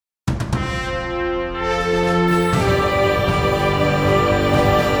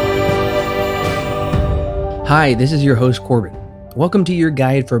Hi, this is your host Corbin. Welcome to your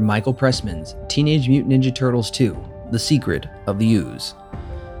guide for Michael Pressman's Teenage Mutant Ninja Turtles 2, The Secret of the Ooze.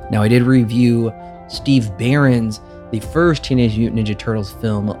 Now, I did review Steve Barron's The First Teenage Mutant Ninja Turtles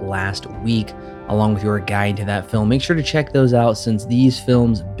film last week, along with your guide to that film. Make sure to check those out since these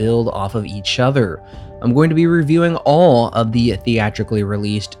films build off of each other. I'm going to be reviewing all of the theatrically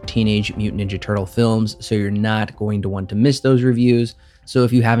released Teenage Mutant Ninja Turtle films, so you're not going to want to miss those reviews. So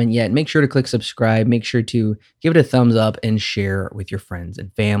if you haven't yet, make sure to click subscribe, make sure to give it a thumbs up, and share with your friends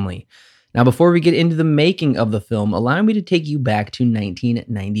and family. Now, before we get into the making of the film, allow me to take you back to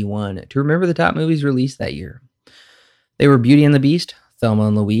 1991 to remember the top movies released that year. They were Beauty and the Beast, Thelma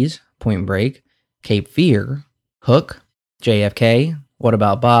and Louise, Point Break, Cape Fear, Hook, JFK, What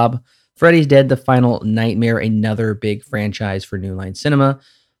About Bob, Freddy's Dead, The Final Nightmare, another big franchise for New Line Cinema,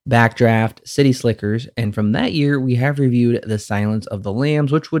 Backdraft, City Slickers, and from that year, we have reviewed The Silence of the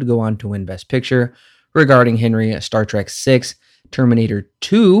Lambs, which would go on to win Best Picture, Regarding Henry, Star Trek VI, Terminator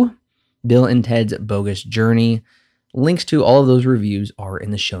 2, Bill and Ted's Bogus Journey. Links to all of those reviews are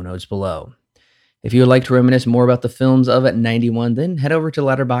in the show notes below. If you would like to reminisce more about the films of 91, then head over to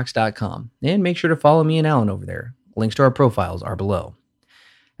letterboxd.com and make sure to follow me and Alan over there. Links to our profiles are below.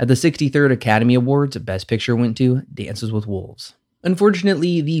 At the 63rd Academy Awards, Best Picture went to Dances with Wolves.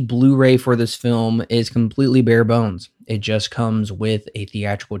 Unfortunately, the Blu-ray for this film is completely bare bones. It just comes with a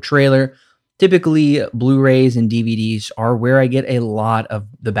theatrical trailer. Typically, Blu-rays and DVDs are where I get a lot of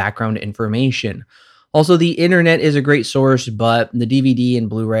the background information. Also, the internet is a great source, but the DVD and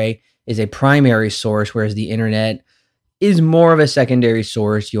Blu-ray is a primary source, whereas the internet is more of a secondary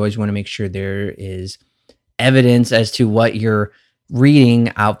source. You always want to make sure there is evidence as to what you're reading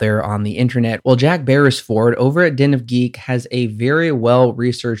out there on the internet. Well, Jack Beresford over at Den of Geek has a very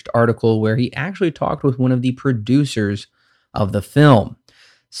well-researched article where he actually talked with one of the producers of the film.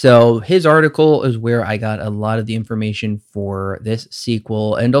 So his article is where I got a lot of the information for this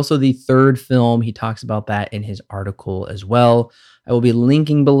sequel and also the third film. He talks about that in his article as well. I will be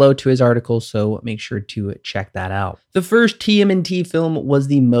linking below to his article, so make sure to check that out. The first TMNT film was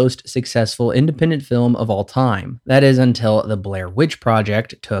the most successful independent film of all time. That is until the Blair Witch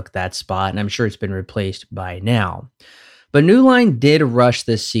Project took that spot, and I'm sure it's been replaced by now. But New Line did rush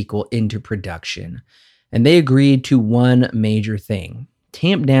this sequel into production, and they agreed to one major thing: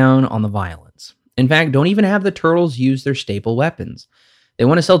 tamp down on the violence. In fact, don't even have the Turtles use their staple weapons. They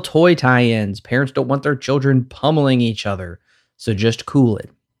want to sell toy tie-ins. Parents don't want their children pummeling each other. So just cool it.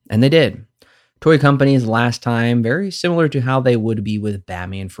 And they did. Toy companies last time, very similar to how they would be with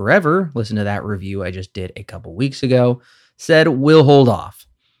Batman Forever, listen to that review I just did a couple weeks ago, said we'll hold off.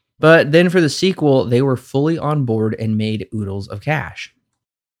 But then for the sequel, they were fully on board and made oodles of cash.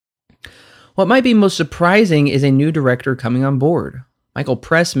 What might be most surprising is a new director coming on board. Michael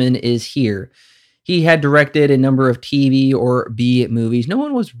Pressman is here. He had directed a number of TV or B movies no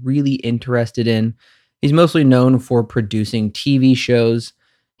one was really interested in. He's mostly known for producing TV shows.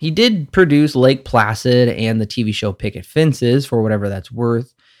 He did produce Lake Placid and the TV show Picket Fences, for whatever that's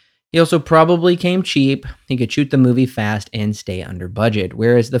worth. He also probably came cheap. He could shoot the movie fast and stay under budget,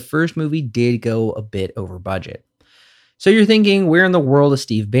 whereas the first movie did go a bit over budget. So you're thinking, where in the world is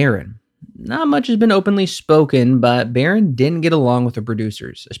Steve Barron? Not much has been openly spoken, but Barron didn't get along with the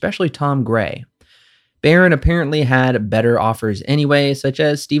producers, especially Tom Gray. Barron apparently had better offers anyway, such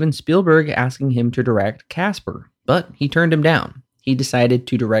as Steven Spielberg asking him to direct Casper, but he turned him down. He decided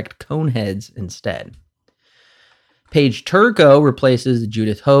to direct Coneheads instead. Paige Turco replaces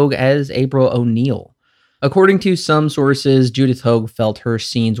Judith Hoag as April O'Neil. According to some sources, Judith Hoag felt her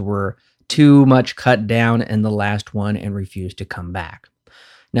scenes were too much cut down in the last one and refused to come back.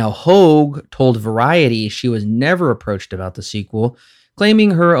 Now, Hoag told Variety she was never approached about the sequel,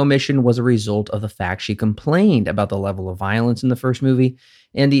 claiming her omission was a result of the fact she complained about the level of violence in the first movie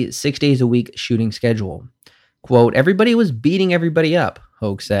and the 6 days a week shooting schedule. Quote, "Everybody was beating everybody up,"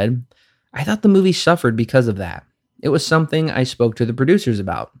 Hoag said. "I thought the movie suffered because of that. It was something I spoke to the producers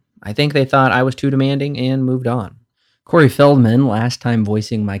about. I think they thought I was too demanding and moved on." Corey Feldman, last time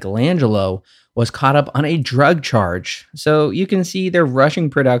voicing Michelangelo, was caught up on a drug charge, so you can see they're rushing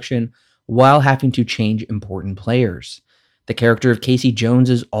production while having to change important players. The character of Casey Jones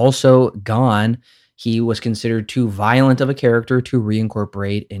is also gone. He was considered too violent of a character to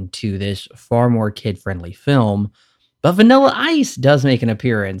reincorporate into this far more kid-friendly film. But Vanilla Ice does make an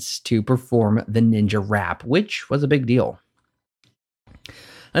appearance to perform the ninja rap, which was a big deal.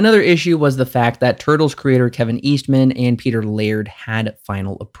 Another issue was the fact that Turtles creator Kevin Eastman and Peter Laird had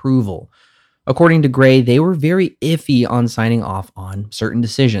final approval. According to Gray, they were very iffy on signing off on certain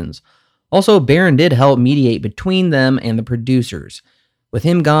decisions. Also, Barron did help mediate between them and the producers. With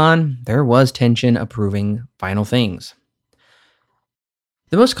him gone, there was tension approving final things.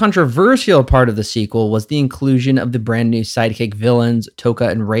 The most controversial part of the sequel was the inclusion of the brand new sidekick villains, Tokka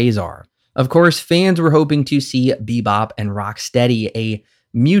and Razor. Of course, fans were hoping to see Bebop and Rocksteady, a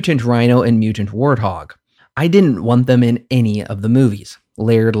mutant rhino and mutant warthog. I didn't want them in any of the movies,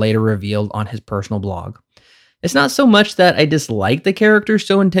 Laird later revealed on his personal blog. It's not so much that I dislike the characters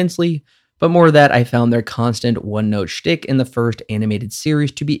so intensely, but more that I found their constant one-note shtick in the first animated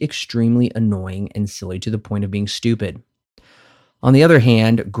series to be extremely annoying and silly to the point of being stupid. On the other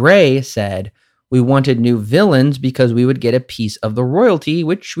hand, Gray said, "We wanted new villains because we would get a piece of the royalty,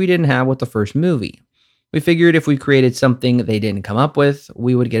 which we didn't have with the first movie. We figured if we created something they didn't come up with,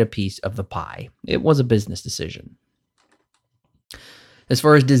 we would get a piece of the pie. It was a business decision." As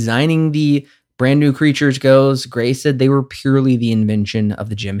far as designing the brand new creatures goes, Gray said they were purely the invention of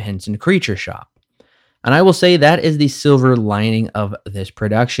the Jim Henson Creature Shop. And I will say that is the silver lining of this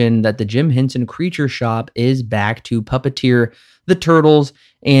production, that the Jim Henson Creature Shop is back to puppeteer the Turtles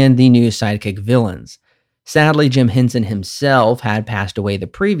and the new sidekick villains. Sadly, Jim Henson himself had passed away the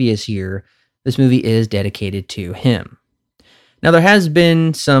previous year. This movie is dedicated to him. Now, there has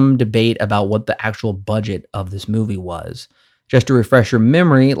been some debate about what the actual budget of this movie was. Just to refresh your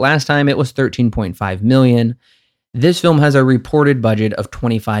memory, last time it was $13.5 million. This film has a reported budget of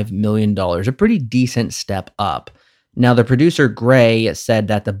 $25 million, a pretty decent step up. Now, the producer, Gray, said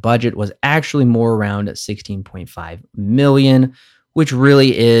that the budget was actually more around $16.5 million, which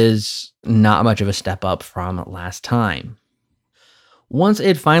really is not much of a step up from last time. Once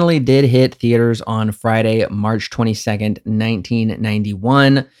it finally did hit theaters on Friday, March 22nd,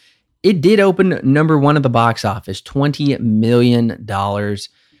 1991, it did open number one at the box office, $20 million.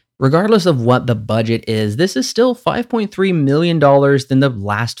 Regardless of what the budget is, this is still $5.3 million than the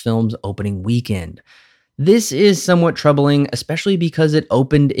last film's opening weekend. This is somewhat troubling, especially because it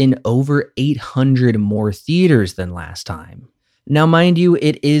opened in over 800 more theaters than last time. Now, mind you,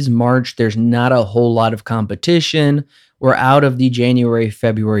 it is March. There's not a whole lot of competition. We're out of the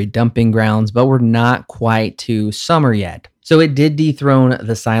January-February dumping grounds, but we're not quite to summer yet. So it did dethrone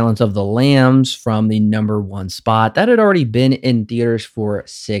The Silence of the Lambs from the number one spot. That had already been in theaters for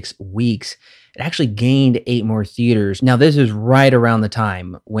 6 weeks. It actually gained 8 more theaters. Now, this is right around the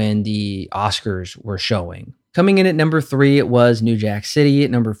time when the Oscars were showing. Coming in at number 3, it was New Jack City.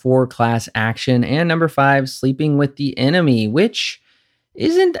 At number 4, Class Action. And number 5, Sleeping with the Enemy, which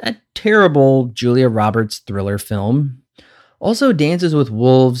isn't a terrible Julia Roberts thriller film. Also, Dances with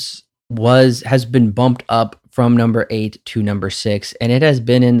Wolves has been bumped up from number 8 to number 6, and it has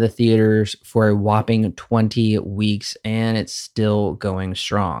been in the theaters for a whopping 20 weeks, and it's still going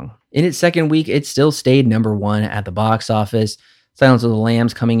strong. In its second week, it still stayed number 1 at the box office. Silence of the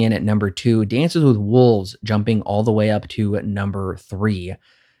Lambs coming in at number 2. Dances with Wolves jumping all the way up to number 3.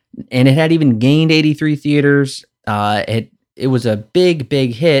 And it had even gained 83 theaters. It was a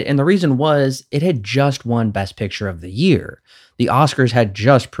big hit, and the reason was it had just won Best Picture of the Year. The Oscars had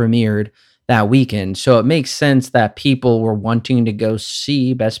just premiered that weekend, so it makes sense that people were wanting to go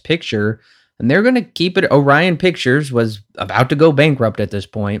see Best Picture, and they're going to keep it. Orion Pictures was about to go bankrupt at this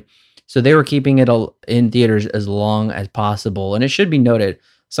point, so they were keeping it in theaters as long as possible. And it should be noted,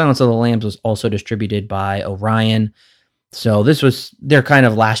 Silence of the Lambs was also distributed by Orion, so this was their kind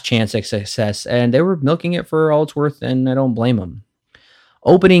of last chance at success, and they were milking it for all it's worth, and I don't blame them.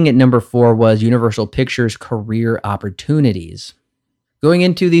 Opening at number 4 was Universal Pictures' Career Opportunities. Going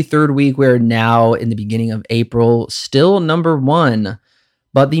into the third week, we're now in the beginning of April, still number 1,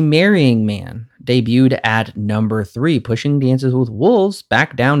 but The Marrying Man debuted at number 3, pushing Dances with Wolves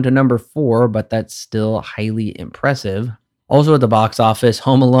back down to number 4, but that's still highly impressive. Also at the box office,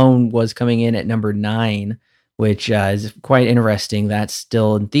 Home Alone was coming in at number 9, which is quite interesting. That's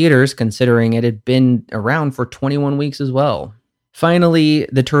still in theaters, considering it had been around for 21 weeks as well. Finally,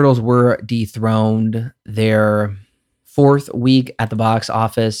 the Turtles were dethroned. Their 4th week at the box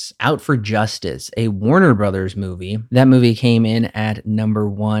office, Out for Justice, a Warner Brothers movie. That movie came in at number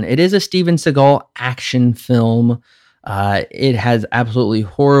 1. It is a Steven Seagal action film. It has absolutely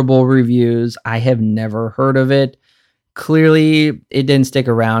horrible reviews. I have never heard of it. Clearly, it didn't stick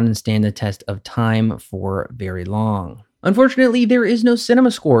around and stand the test of time for very long. Unfortunately, there is no cinema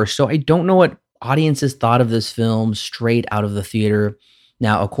score, so I don't know what audiences thought of this film straight out of the theater.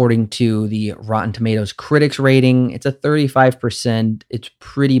 Now, according to the Rotten Tomatoes critics rating, it's a 35%. It's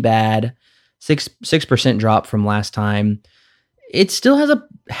pretty bad. 6% drop from last time. It still has a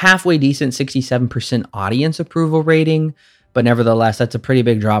halfway decent 67% audience approval rating, but nevertheless, that's a pretty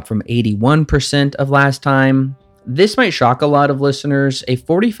big drop from 81% of last time. This might shock a lot of listeners. A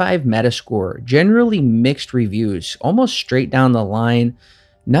 45 Metascore, generally mixed reviews, almost straight down the line.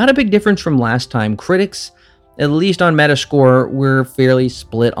 Not a big difference from last time. Critics, at least on Metascore, were fairly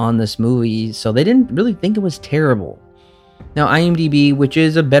split on this movie, so they didn't really think it was terrible. Now, IMDb, which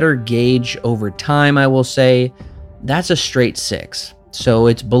is a better gauge over time, I will say, that's a straight 6. So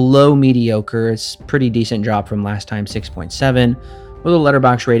it's below mediocre. It's a pretty decent drop from last time, 6.7, with a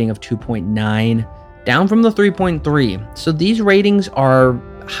Letterboxd rating of 2.9, down from the 3.3. So these ratings are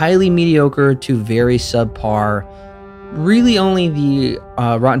highly mediocre to very subpar. Really only the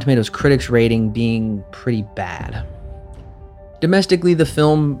Rotten Tomatoes critics rating being pretty bad. Domestically, the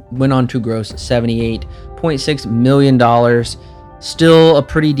film went on to gross $78.6 million. Still a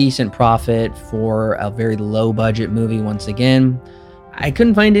pretty decent profit for a very low budget movie once again. I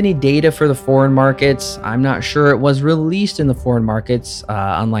couldn't find any data for the foreign markets. I'm not sure it was released in the foreign markets,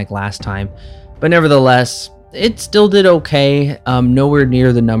 unlike last time. But nevertheless, it still did okay. Nowhere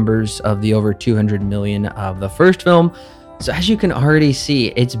near the numbers of the over 200 million of the first film. So as you can already see,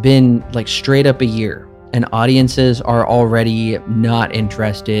 it's been like straight up a year, and audiences are already not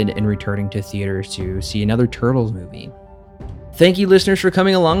interested in returning to theaters to see another Turtles movie. Thank you, listeners, for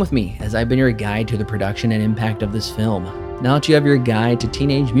coming along with me as I've been your guide to the production and impact of this film. Now that you have your guide to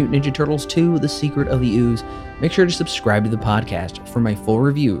Teenage Mutant Ninja Turtles 2: The Secret of the Ooze, make sure to subscribe to the podcast for my full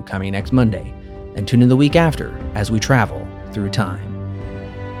review coming next Monday, and tune in the week after as we travel through time.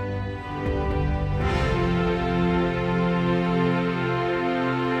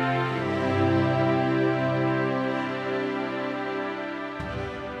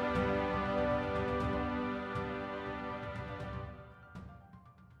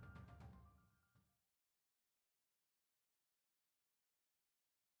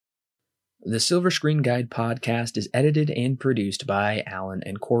 The Silver Screen Guide podcast is edited and produced by Alan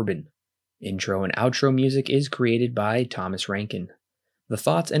and Corbin. Intro and outro music is created by Thomas Rankin. The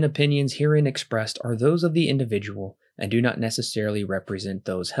thoughts and opinions herein expressed are those of the individual and do not necessarily represent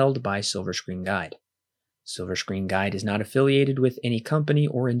those held by Silver Screen Guide. Silver Screen Guide is not affiliated with any company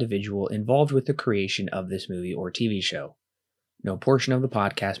or individual involved with the creation of this movie or TV show. No portion of the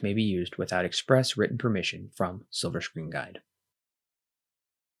podcast may be used without express written permission from Silver Screen Guide.